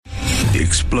the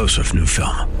explosive new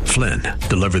film, Flynn,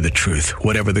 Deliver the Truth,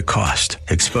 Whatever the Cost,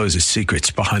 exposes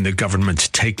secrets behind the government's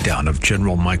takedown of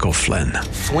General Michael Flynn.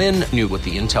 Flynn knew what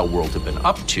the intel world had been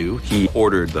up to. He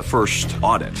ordered the first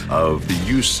audit of the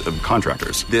use of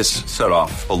contractors. This set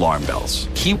off alarm bells.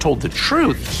 He told the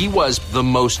truth. He was the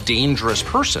most dangerous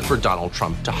person for Donald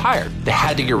Trump to hire. They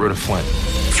had to get rid of Flynn.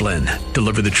 Flynn,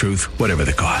 Deliver the Truth, Whatever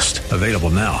the Cost. Available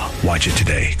now. Watch it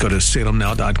today. Go to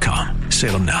salemnow.com.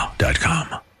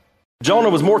 salemnow.com.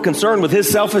 Jonah was more concerned with his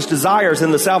selfish desires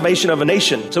than the salvation of a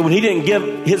nation. So when he didn't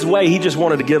give his way, he just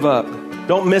wanted to give up.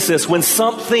 Don't miss this. When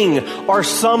something or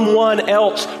someone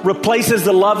else replaces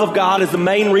the love of God as the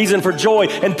main reason for joy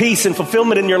and peace and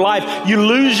fulfillment in your life, you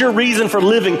lose your reason for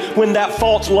living when that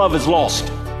false love is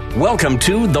lost. Welcome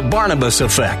to The Barnabas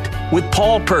Effect with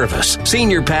Paul Purvis,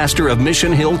 Senior Pastor of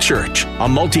Mission Hill Church, a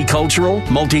multicultural,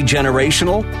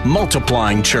 multi-generational,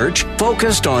 multiplying church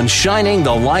focused on shining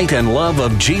the light and love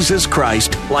of Jesus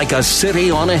Christ like a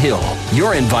city on a hill.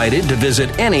 You're invited to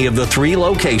visit any of the 3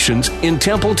 locations in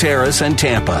Temple Terrace and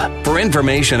Tampa. For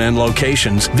information and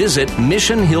locations, visit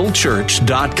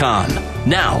missionhillchurch.com.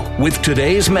 Now, with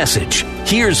today's message,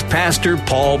 here's Pastor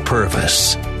Paul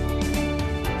Purvis.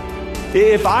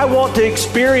 If I want to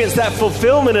experience that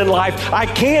fulfillment in life, I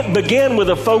can't begin with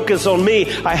a focus on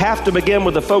me. I have to begin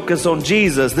with a focus on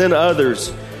Jesus, then others,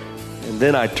 and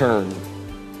then I turn.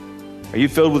 Are you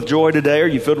filled with joy today, or are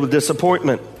you filled with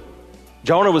disappointment?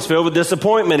 Jonah was filled with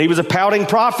disappointment. He was a pouting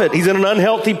prophet. He's in an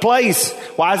unhealthy place.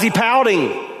 Why is he pouting?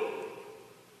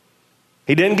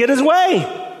 He didn't get his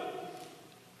way.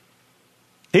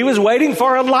 He was waiting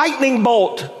for a lightning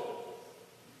bolt,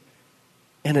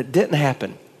 and it didn't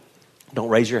happen. Don't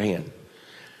raise your hand.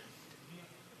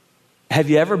 Have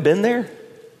you ever been there?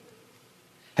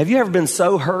 Have you ever been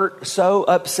so hurt, so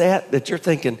upset that you're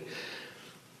thinking,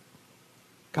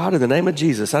 God, in the name of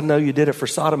Jesus, I know you did it for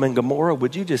Sodom and Gomorrah.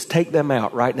 Would you just take them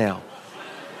out right now?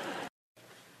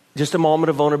 Just a moment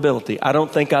of vulnerability. I don't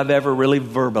think I've ever really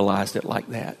verbalized it like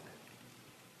that.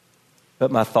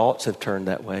 But my thoughts have turned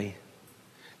that way.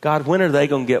 God, when are they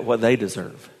going to get what they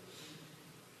deserve?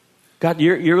 God,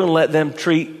 you're going to let them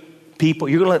treat people,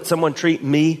 you're going to let someone treat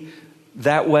me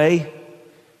that way?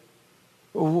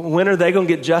 When are they going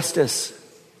to get justice?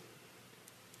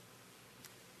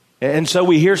 And so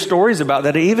we hear stories about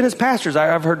that. Even as pastors,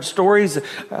 I've heard stories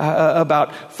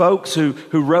about folks who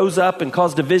rose up and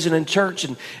caused division in church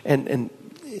and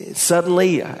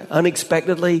suddenly,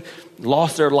 unexpectedly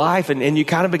lost their life. And you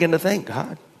kind of begin to think,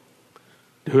 God,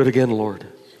 do it again, Lord.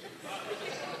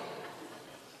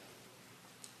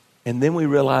 And then we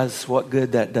realize what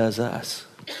good that does us.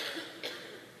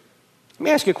 Let me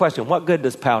ask you a question. What good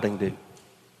does pouting do?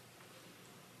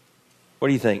 What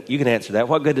do you think? You can answer that.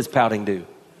 What good does pouting do?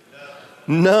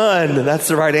 None. That's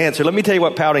the right answer. Let me tell you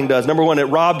what pouting does. Number one, it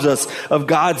robs us of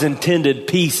God's intended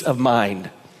peace of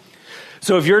mind.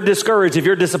 So if you're discouraged, if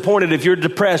you're disappointed, if you're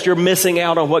depressed, you're missing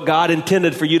out on what God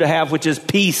intended for you to have, which is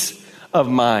peace of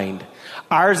mind.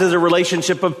 Ours is a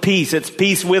relationship of peace. It's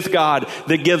peace with God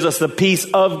that gives us the peace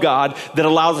of God that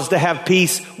allows us to have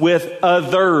peace with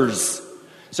others.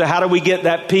 So how do we get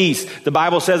that peace? The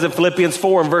Bible says in Philippians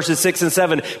 4 and verses 6 and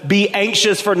 7, be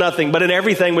anxious for nothing, but in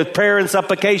everything with prayer and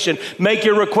supplication, make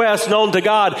your requests known to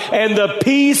God, and the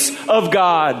peace of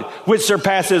God, which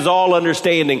surpasses all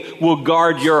understanding, will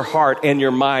guard your heart and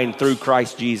your mind through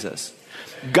Christ Jesus.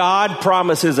 God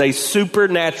promises a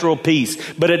supernatural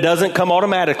peace, but it doesn't come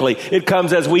automatically. It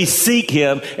comes as we seek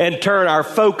Him and turn our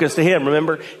focus to Him.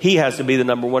 Remember, He has to be the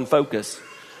number one focus.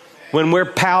 When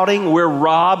we're pouting, we're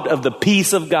robbed of the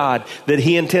peace of God that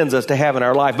He intends us to have in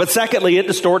our life. But secondly, it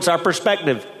distorts our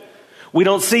perspective. We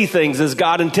don't see things as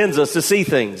God intends us to see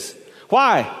things.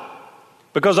 Why?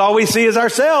 Because all we see is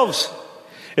ourselves.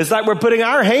 It's like we're putting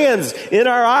our hands in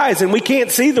our eyes and we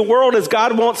can't see the world as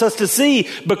God wants us to see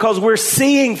because we're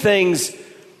seeing things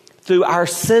through our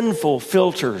sinful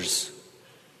filters.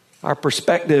 Our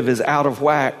perspective is out of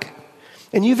whack.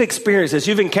 And you've experienced this.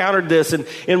 You've encountered this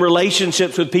in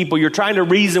relationships with people. You're trying to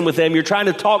reason with them. You're trying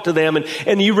to talk to them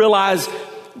and you realize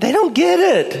they don't get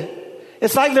it.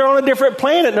 It's like they're on a different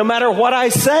planet. No matter what I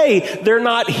say, they're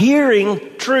not hearing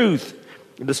truth.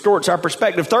 It distorts our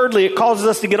perspective. Thirdly, it causes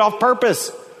us to get off purpose.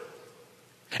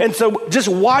 And so just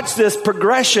watch this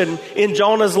progression in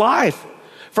Jonah's life.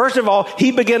 First of all,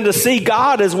 he began to see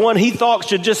God as one he thought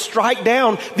should just strike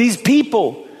down these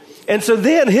people. And so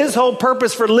then his whole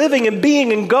purpose for living and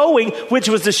being and going, which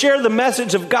was to share the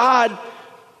message of God,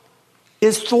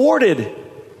 is thwarted.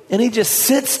 And he just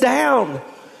sits down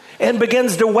and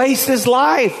begins to waste his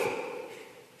life.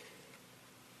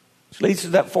 Which leads to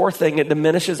that fourth thing, it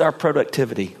diminishes our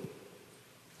productivity.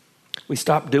 We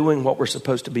stop doing what we're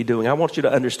supposed to be doing. I want you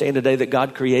to understand today that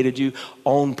God created you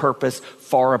on purpose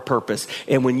for a purpose.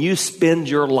 And when you spend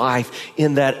your life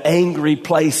in that angry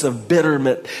place of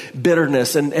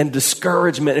bitterness and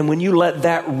discouragement, and when you let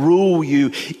that rule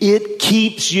you, it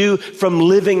keeps you from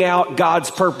living out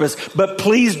God's purpose. But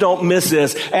please don't miss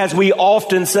this. As we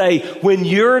often say, when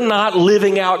you're not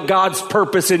living out God's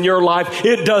purpose in your life,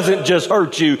 it doesn't just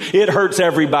hurt you. It hurts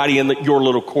everybody in your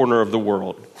little corner of the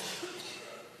world.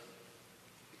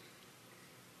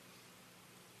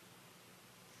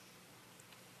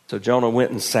 So Jonah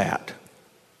went and sat.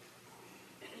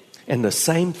 And the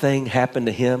same thing happened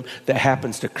to him that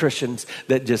happens to Christians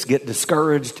that just get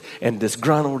discouraged and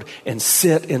disgruntled and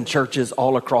sit in churches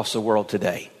all across the world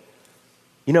today.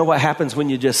 You know what happens when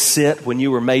you just sit when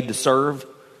you were made to serve?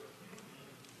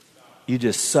 You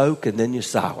just soak and then you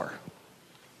sour.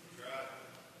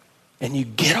 And you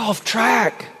get off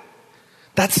track.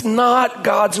 That's not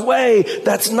God's way.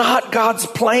 That's not God's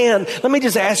plan. Let me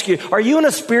just ask you, are you in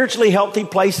a spiritually healthy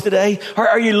place today?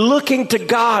 Are you looking to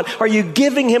God? Are you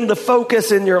giving Him the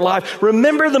focus in your life?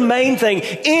 Remember the main thing.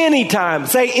 Anytime,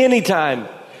 say anytime.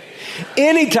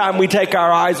 Anytime we take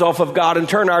our eyes off of God and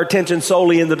turn our attention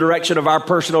solely in the direction of our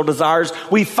personal desires,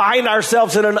 we find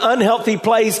ourselves in an unhealthy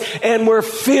place and we're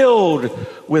filled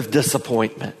with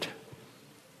disappointment.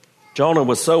 Jonah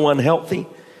was so unhealthy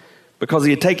because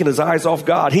he had taken his eyes off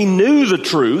God. He knew the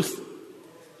truth,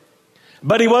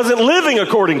 but he wasn't living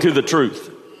according to the truth.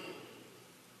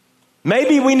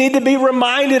 Maybe we need to be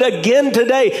reminded again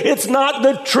today. It's not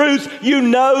the truth you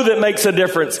know that makes a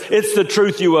difference. It's the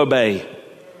truth you obey.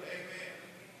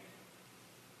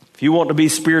 If you want to be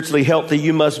spiritually healthy,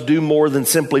 you must do more than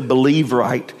simply believe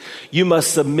right. You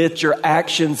must submit your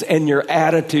actions and your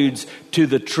attitudes to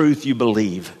the truth you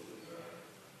believe.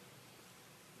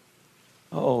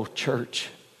 Oh, church,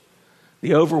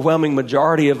 the overwhelming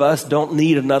majority of us don't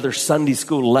need another Sunday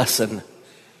school lesson.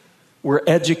 We're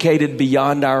educated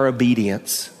beyond our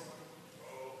obedience.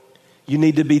 You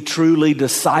need to be truly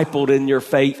discipled in your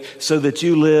faith so that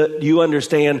you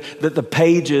understand that the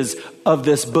pages of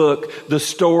this book, the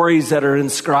stories that are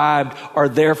inscribed, are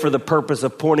there for the purpose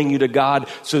of pointing you to God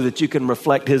so that you can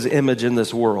reflect His image in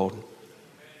this world.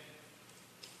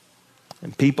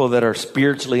 And people that are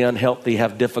spiritually unhealthy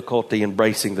have difficulty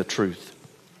embracing the truth.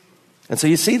 And so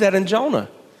you see that in Jonah.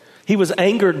 He was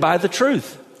angered by the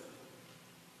truth.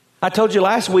 I told you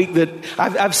last week that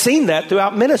I've seen that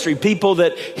throughout ministry. People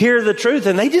that hear the truth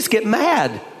and they just get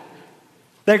mad.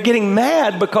 They're getting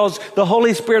mad because the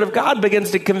Holy Spirit of God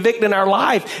begins to convict in our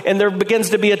life, and there begins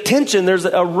to be a tension. There's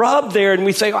a rub there, and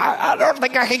we say, I don't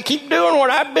think I can keep doing what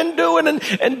I've been doing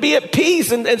and be at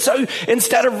peace. And so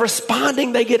instead of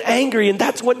responding, they get angry, and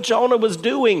that's what Jonah was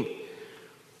doing.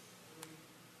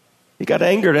 He got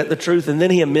angered at the truth, and then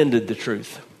he amended the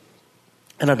truth.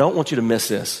 And I don't want you to miss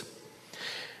this.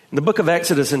 In the book of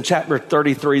Exodus in chapter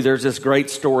 33, there's this great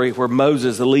story where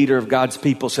Moses, the leader of God's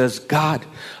people, says, God,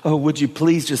 would you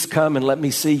please just come and let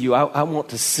me see you? I want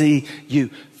to see you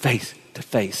face to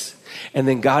face. And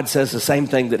then God says the same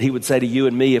thing that He would say to you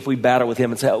and me if we battle with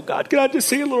Him and say, oh God, can I just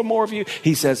see a little more of you?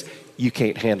 He says, you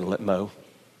can't handle it, Mo.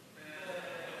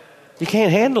 You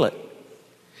can't handle it.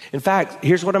 In fact,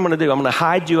 here's what I'm going to do. I'm going to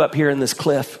hide you up here in this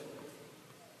cliff.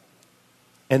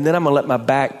 And then I'm going to let my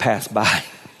back pass by.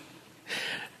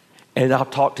 And I'll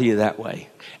talk to you that way.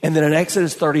 And then in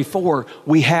Exodus 34,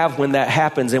 we have when that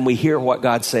happens and we hear what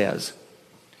God says.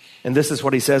 And this is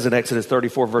what He says in Exodus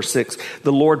 34, verse 6.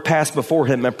 The Lord passed before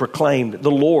him and proclaimed, the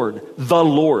Lord,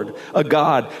 a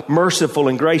God, merciful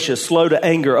and gracious, slow to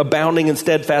anger, abounding in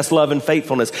steadfast love and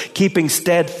faithfulness, keeping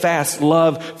steadfast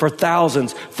love for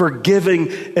thousands, forgiving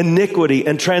iniquity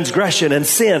and transgression and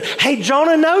sin. Hey,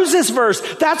 Jonah knows this verse.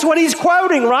 That's what he's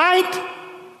quoting, right?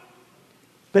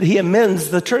 But he amends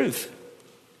the truth.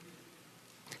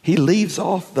 He leaves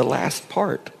off the last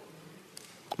part,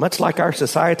 much like our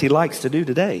society likes to do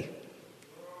today.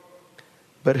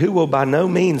 But who will by no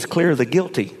means clear the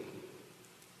guilty?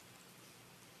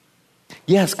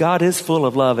 Yes, God is full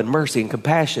of love and mercy and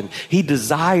compassion. He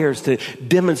desires to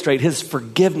demonstrate His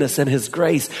forgiveness and His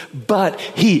grace, but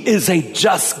He is a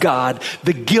just God.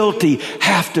 The guilty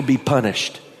have to be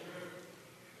punished.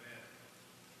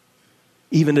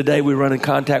 Even today, we run in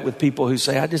contact with people who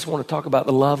say, I just want to talk about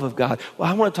the love of God. Well,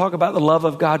 I want to talk about the love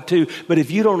of God too. But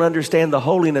if you don't understand the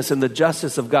holiness and the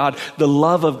justice of God, the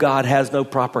love of God has no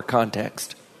proper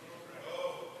context.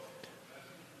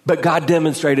 But God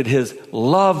demonstrated His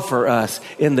love for us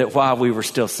in that while we were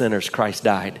still sinners, Christ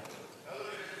died.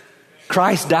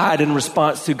 Christ died in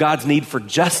response to God's need for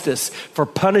justice, for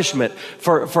punishment,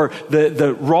 for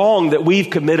the wrong that we've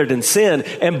committed in sin.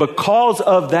 And because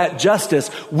of that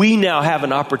justice, we now have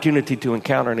an opportunity to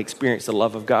encounter and experience the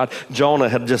love of God. Jonah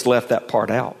had just left that part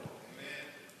out.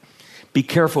 Be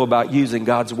careful about using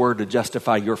God's word to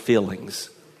justify your feelings.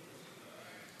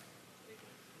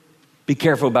 Be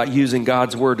careful about using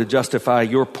God's word to justify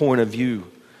your point of view,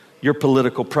 your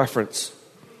political preference.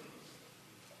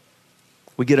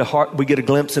 We get a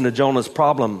glimpse into Jonah's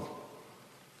problem,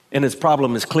 and his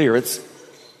problem is clear.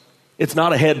 It's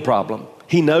not a head problem.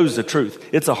 He knows the truth.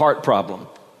 It's a heart problem.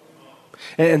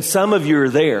 And some of you are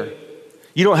there.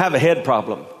 You don't have a head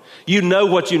problem. You know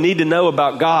what you need to know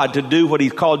about God to do what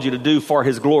he's called you to do for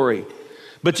his glory.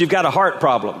 But you've got a heart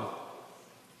problem.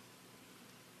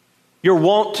 Your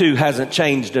want to hasn't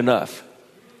changed enough.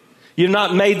 You've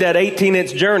not made that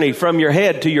 18-inch journey from your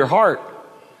head to your heart.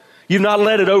 You've not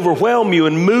let it overwhelm you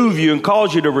and move you and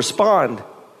cause you to respond.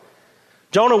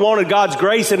 Jonah wanted God's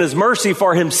grace and his mercy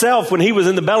for himself when he was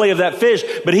in the belly of that fish,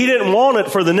 but he didn't want it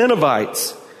for the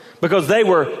Ninevites because they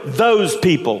were those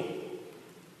people.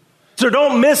 So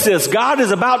don't miss this. God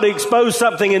is about to expose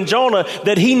something in Jonah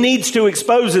that he needs to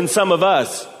expose in some of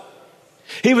us.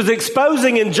 He was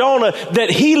exposing in Jonah that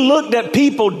he looked at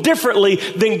people differently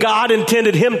than God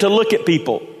intended him to look at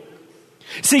people.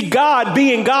 See, God,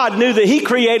 being God, knew that he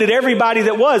created everybody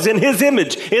that was in his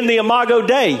image in the Imago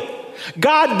Dei.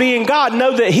 God, being God,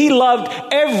 knew that he loved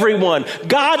everyone.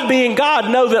 God, being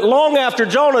God, knew that long after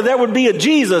Jonah there would be a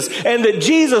Jesus, and that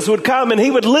Jesus would come and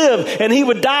he would live and he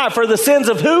would die for the sins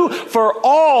of who? For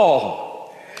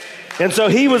all. And so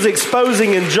he was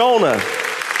exposing in Jonah.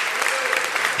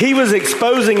 He was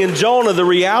exposing in Jonah the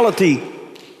reality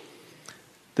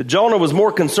that Jonah was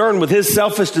more concerned with his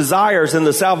selfish desires than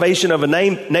the salvation of a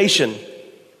nation.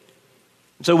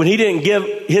 So when he didn't give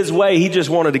his way, he just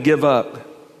wanted to give up.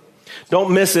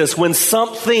 Don't miss this. When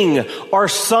something or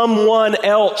someone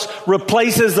else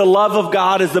replaces the love of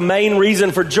God as the main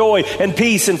reason for joy and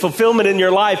peace and fulfillment in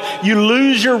your life, you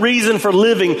lose your reason for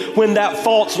living when that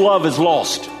false love is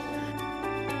lost.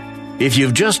 If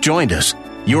you've just joined us,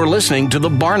 you're listening to The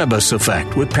Barnabas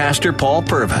Effect with Pastor Paul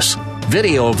Purvis.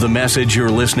 Video of the message you're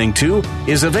listening to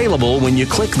is available when you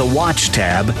click the Watch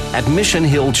tab at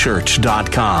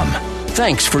missionhillchurch.com.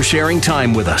 Thanks for sharing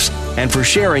time with us and for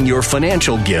sharing your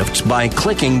financial gifts by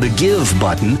clicking the Give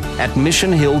button at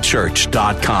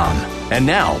missionhillchurch.com. And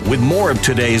now, with more of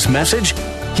today's message,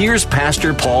 here's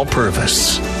Pastor Paul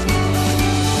Purvis.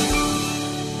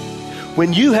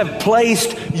 When you have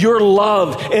placed your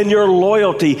love and your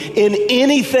loyalty in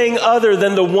anything other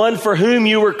than the one for whom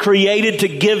you were created to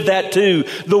give that to,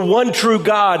 the one true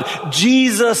God,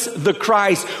 Jesus the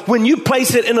Christ, when you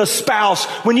place it in a spouse,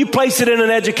 when you place it in an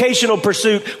educational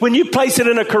pursuit, when you place it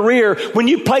in a career, when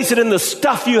you place it in the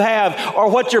stuff you have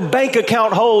or what your bank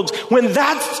account holds, when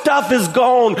that stuff is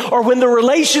gone or when the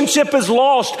relationship is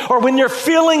lost or when your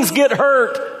feelings get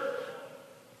hurt,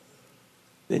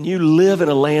 then you live in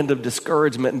a land of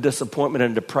discouragement and disappointment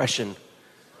and depression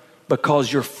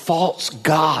because your false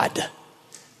God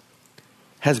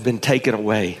has been taken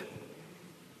away.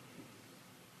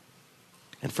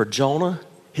 And for Jonah,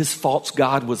 his false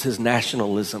God was his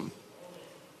nationalism.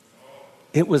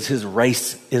 It was his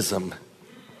racism.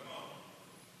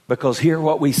 Because here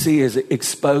what we see is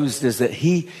exposed is that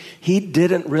he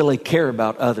didn't really care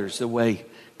about others the way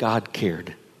God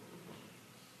cared.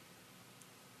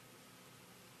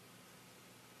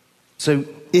 So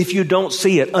if you don't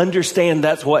see it, understand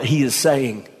that's what he is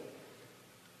saying.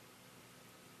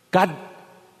 God,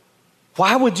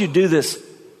 why would you do this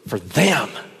for them?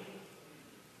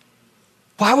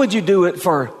 Why would you do it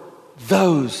for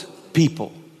those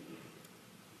people?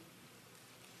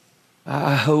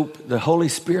 I hope the Holy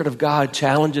Spirit of God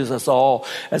challenges us all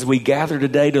as we gather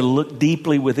today to look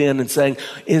deeply within and saying,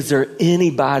 is there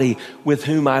anybody with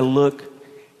whom I look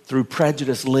through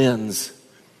prejudice lens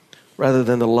rather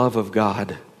than the love of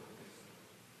God?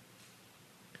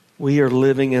 We are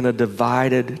living in a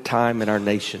divided time in our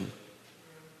nation.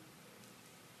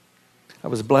 I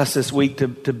was blessed this week to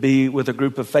be with a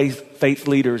group of faith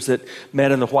leaders that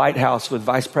met in the White House with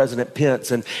Vice President Pence.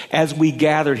 And as we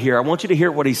gathered here, I want you to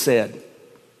hear what he said.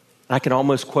 I can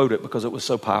almost quote it because it was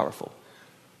so powerful.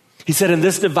 He said, in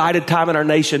this divided time in our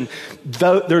nation,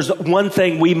 there's one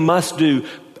thing we must do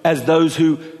as those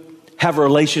who have a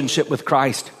relationship with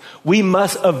Christ. We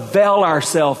must avail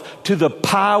ourselves to the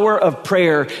power of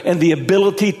prayer and the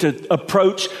ability to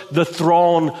approach the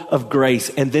throne of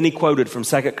grace. And then he quoted from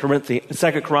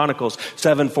 2 Chronicles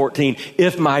 7:14,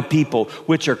 if my people,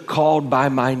 which are called by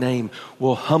my name,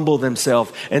 will humble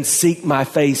themselves and seek my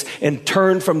face and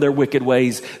turn from their wicked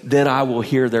ways, then I will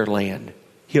heal their land.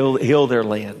 Heal their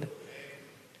land.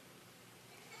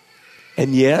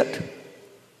 And yet,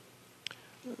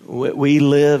 we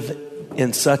live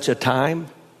in such a time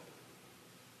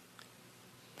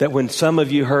that when some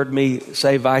of you heard me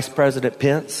say Vice President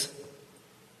Pence,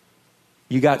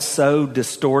 you got so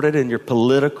distorted in your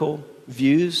political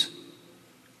views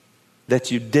that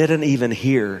you didn't even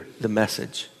hear the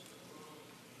message.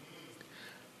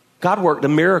 God worked a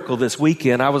miracle this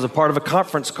weekend. I was a part of a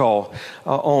conference call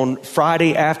on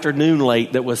Friday afternoon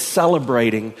late that was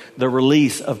celebrating the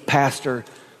release of Pastor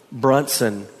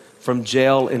Brunson from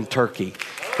jail in Turkey.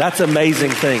 That's an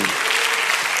amazing thing.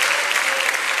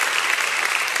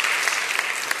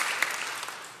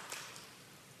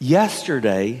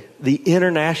 Yesterday, the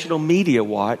international media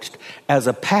watched as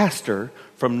a pastor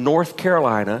from North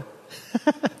Carolina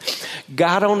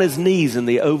got on his knees in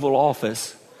the Oval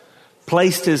Office,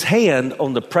 placed his hand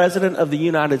on the President of the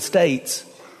United States,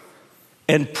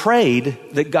 and prayed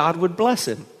that God would bless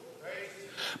him.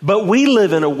 But we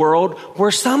live in a world where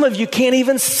some of you can't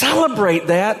even celebrate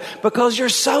that because you're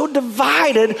so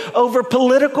divided over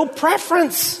political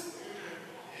preference.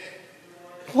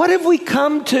 What have we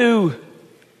come to?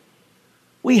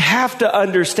 We have to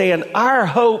understand our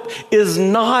hope is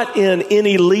not in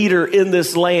any leader in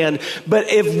this land.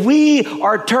 But if we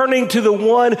are turning to the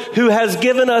one who has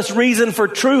given us reason for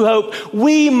true hope,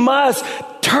 we must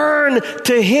turn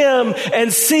to him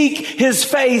and seek his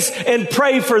face and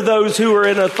pray for those who are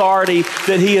in authority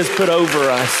that he has put over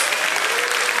us.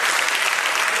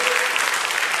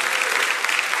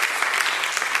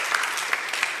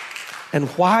 And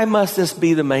why must this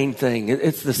be the main thing?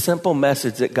 It's the simple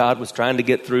message that God was trying to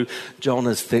get through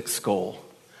Jonah's thick skull.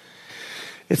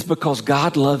 It's because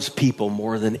God loves people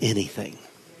more than anything.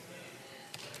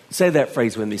 Say that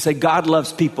phrase with me. Say, God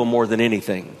loves people more than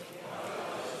anything.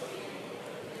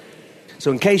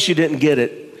 So in case you didn't get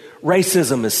it,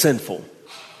 racism is sinful.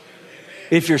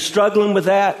 If you're struggling with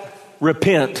that,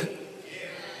 repent.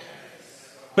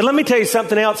 But let me tell you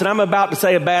something else, and I'm about to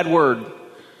say a bad word.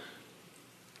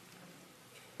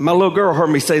 My little girl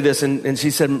heard me say this, and she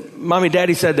said, Mommy,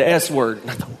 Daddy said the S word.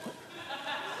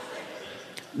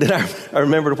 Then I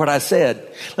remembered what I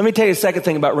said. Let me tell you a second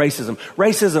thing about racism.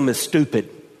 Racism is stupid.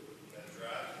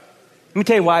 Let me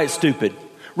tell you why it's stupid.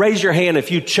 Raise your hand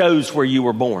if you chose where you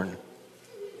were born.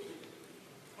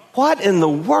 What in the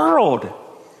world?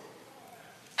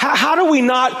 How do we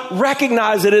not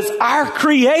recognize that it's our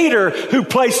Creator who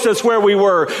placed us where we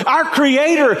were? Our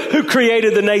Creator who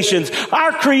created the nations.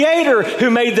 Our Creator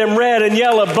who made them red and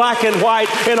yellow, black and white,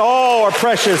 and all are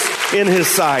precious in His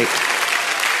sight.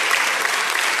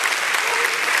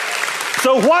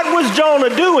 So what was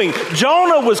Jonah doing?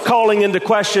 Jonah was calling into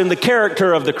question the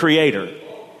character of the Creator.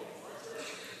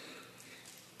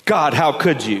 God, how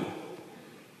could you?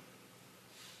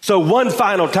 So one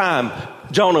final time,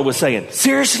 Jonah was saying,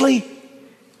 seriously?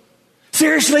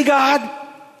 Seriously, God?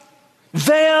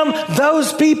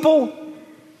 Those people?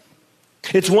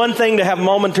 It's one thing to have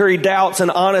momentary doubts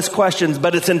and honest questions,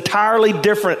 but it's entirely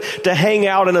different to hang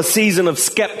out in a season of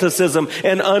skepticism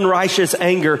and unrighteous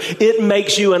anger. It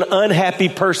makes you an unhappy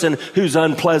person who's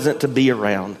unpleasant to be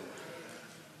around.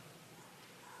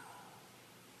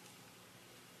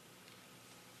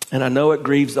 And I know it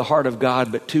grieves the heart of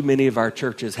God, but too many of our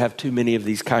churches have too many of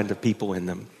these kinds of people in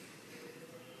them.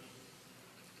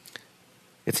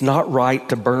 It's not right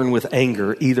to burn with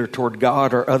anger either toward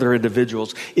God or other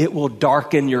individuals. It will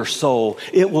darken your soul.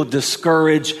 It will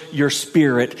discourage your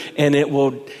spirit, and it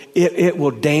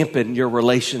will dampen your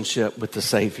relationship with the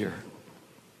Savior.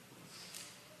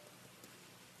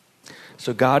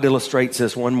 So God illustrates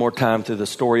this one more time through the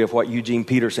story of what Eugene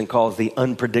Peterson calls the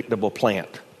unpredictable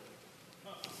plant.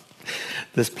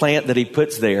 This plant that he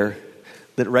puts there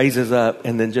that raises up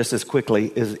and then just as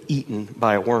quickly is eaten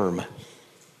by a worm.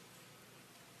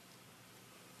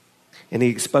 And he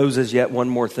exposes yet one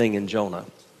more thing in Jonah.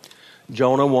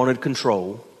 Jonah wanted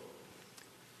control,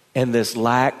 and this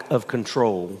lack of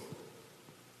control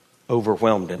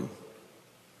overwhelmed him.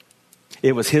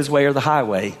 It was his way or the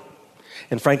highway,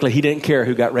 and frankly, he didn't care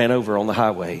who got ran over on the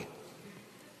highway.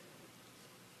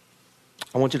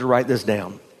 I want you to write this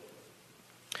down.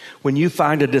 When you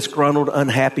find a disgruntled,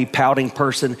 unhappy, pouting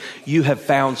person, you have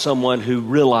found someone who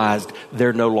realized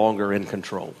they're no longer in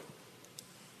control.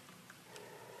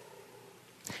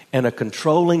 And a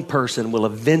controlling person will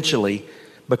eventually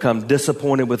become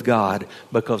disappointed with God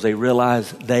because they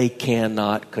realize they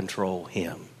cannot control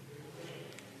Him.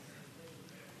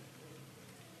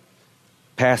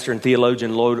 Pastor and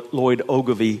theologian Lloyd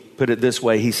Ogilvie put it this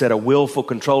way. He said, for a willful,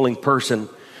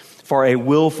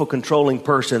 controlling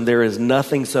person, there is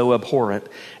nothing so abhorrent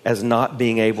as not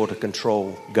being able to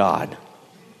control God.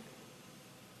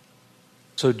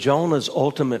 So Jonah's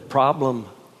ultimate problem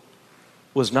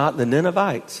was not the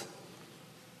Ninevites.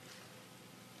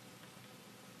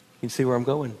 You see where I'm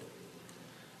going?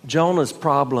 Jonah's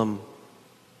problem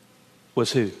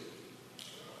was who?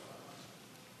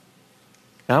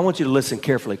 Now I want you to listen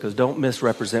carefully, because don't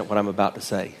misrepresent what I'm about to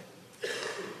say.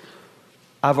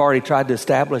 I've already tried to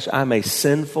establish I'm a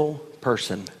sinful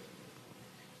person.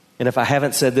 And if I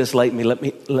haven't said this lately,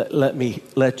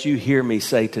 let you hear me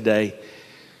say today,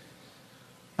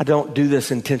 I don't do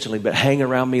this intentionally, but hang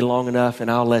around me long enough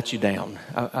and I'll let you down.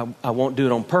 I won't do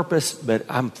it on purpose, but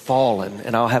I'm fallen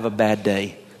and I'll have a bad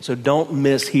day. So don't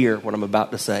mishear what I'm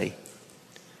about to say.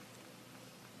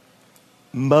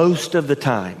 Most of the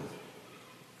time,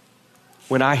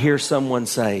 when I hear someone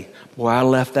say, boy, I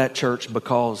left that church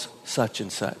because such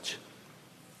and such,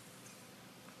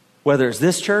 whether it's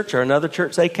this church or another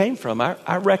church they came from,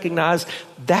 I recognize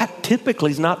that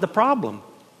typically is not the problem.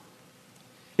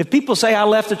 If people say I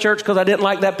left the church because I didn't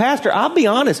like that pastor, I'll be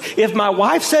honest. If my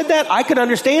wife said that, I could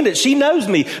understand it. She knows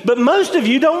me. But most of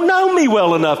you don't know me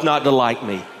well enough not to like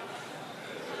me.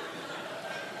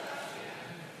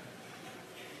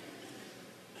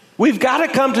 We've got to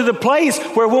come to the place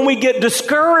where when we get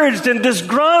discouraged and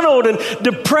disgruntled and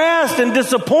depressed and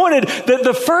disappointed, that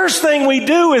the first thing we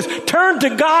do is turn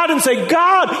to God and say,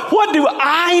 God, what do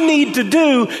I need to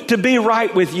do to be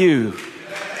right with you?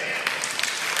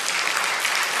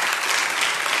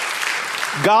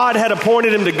 God had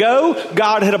appointed him to go.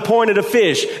 God had appointed a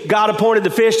fish. God appointed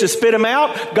the fish to spit him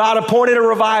out. God appointed a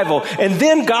revival. And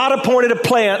then God appointed a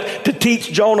plant to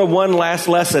teach Jonah one last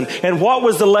lesson. And what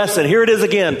was the lesson? Here it is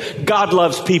again. God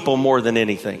loves people more than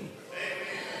anything.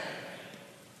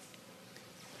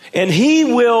 And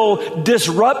He will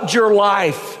disrupt your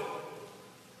life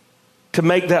to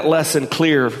make that lesson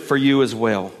clear for you as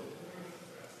well.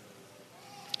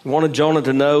 He wanted Jonah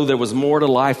to know there was more to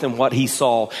life than what he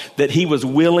saw, that he was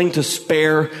willing to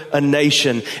spare a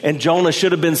nation. And Jonah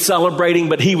should have been celebrating,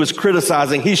 but he was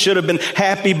criticizing. He should have been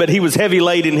happy, but he was heavy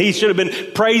laden. He should have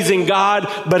been praising God,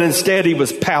 but instead he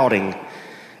was pouting.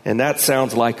 And that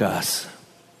sounds like us.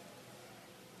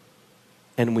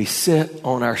 And we sit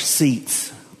on our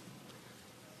seats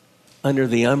under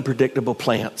the unpredictable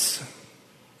plants.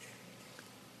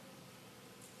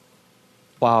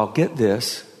 While, get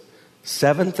this,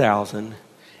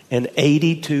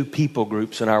 7,082 people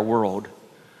groups in our world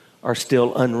are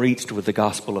still unreached with the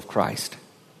gospel of Christ.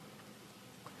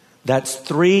 That's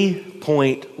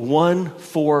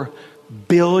 3.14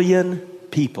 billion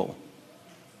people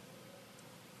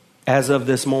as of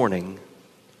this morning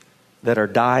that are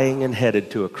dying and headed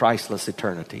to a Christless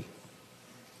eternity.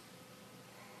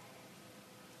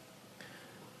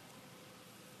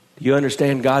 Do you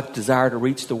understand God's desire to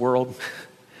reach the world?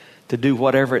 To do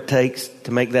whatever it takes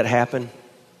to make that happen?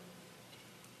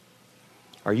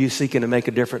 Are you seeking to make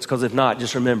a difference? Because if not,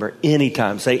 just remember,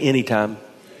 anytime, say anytime.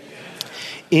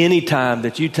 Anytime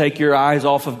that you take your eyes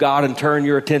off of God and turn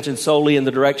your attention solely in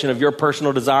the direction of your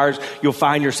personal desires, you'll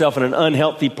find yourself in an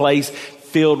unhealthy place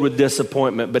filled with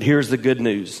disappointment. But here's the good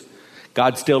news.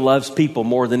 God still loves people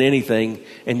more than anything,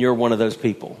 and you're one of those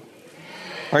people.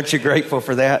 Aren't you grateful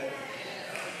for that?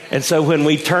 And so when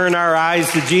we turn our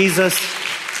eyes to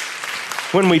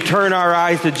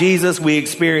Jesus, we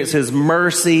experience His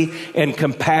mercy and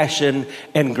compassion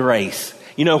and grace.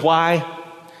 You know why?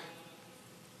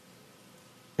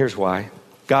 Here's why.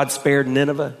 God spared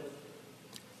Nineveh,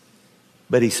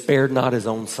 but He spared not His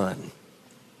own Son.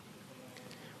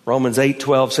 Romans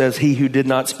 8:12 says, He who did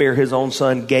not spare His own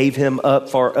Son gave Him up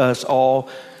for us all.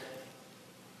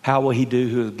 How will He do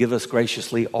who will give us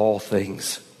graciously all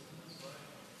things?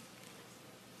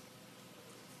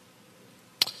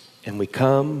 And we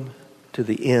come to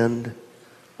the end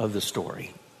of the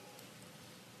story.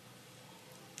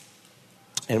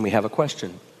 And we have a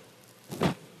question.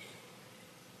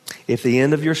 If the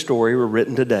end of your story were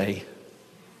written today,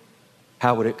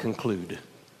 how would it conclude?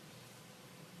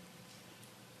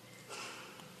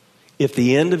 If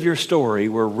the end of your story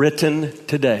were written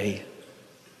today,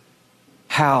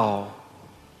 how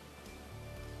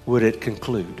would it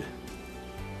conclude?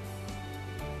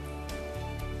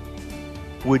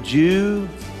 Would you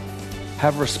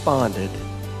have responded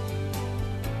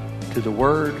to the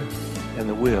word and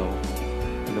the will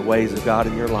and the ways of God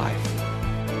in your life?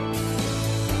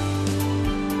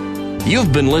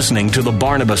 You've been listening to The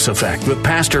Barnabas Effect with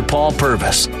Pastor Paul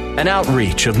Purvis, an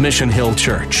outreach of Mission Hill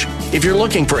Church. If you're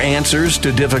looking for answers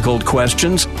to difficult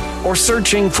questions or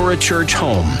searching for a church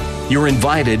home, you're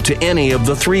invited to any of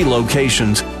the 3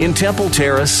 locations in Temple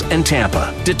Terrace and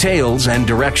Tampa. Details and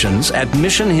directions at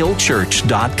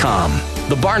missionhillchurch.com.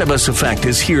 The Barnabas Effect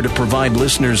is here to provide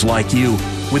listeners like you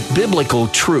with biblical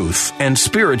truth and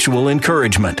spiritual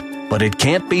encouragement, but it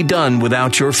can't be done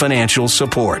without your financial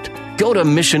support. Go to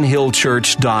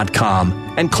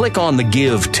missionhillchurch.com and click on the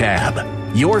Give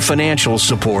tab. Your financial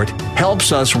support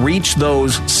helps us reach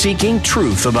those seeking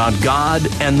truth about God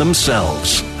and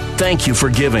themselves. Thank you for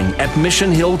giving at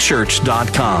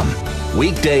missionhillchurch.com.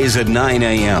 Weekdays at 9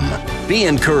 a.m. Be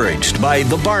encouraged by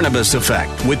The Barnabas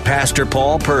Effect with Pastor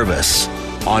Paul Purvis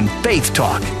on Faith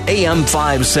Talk, AM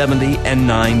 570 and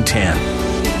 910.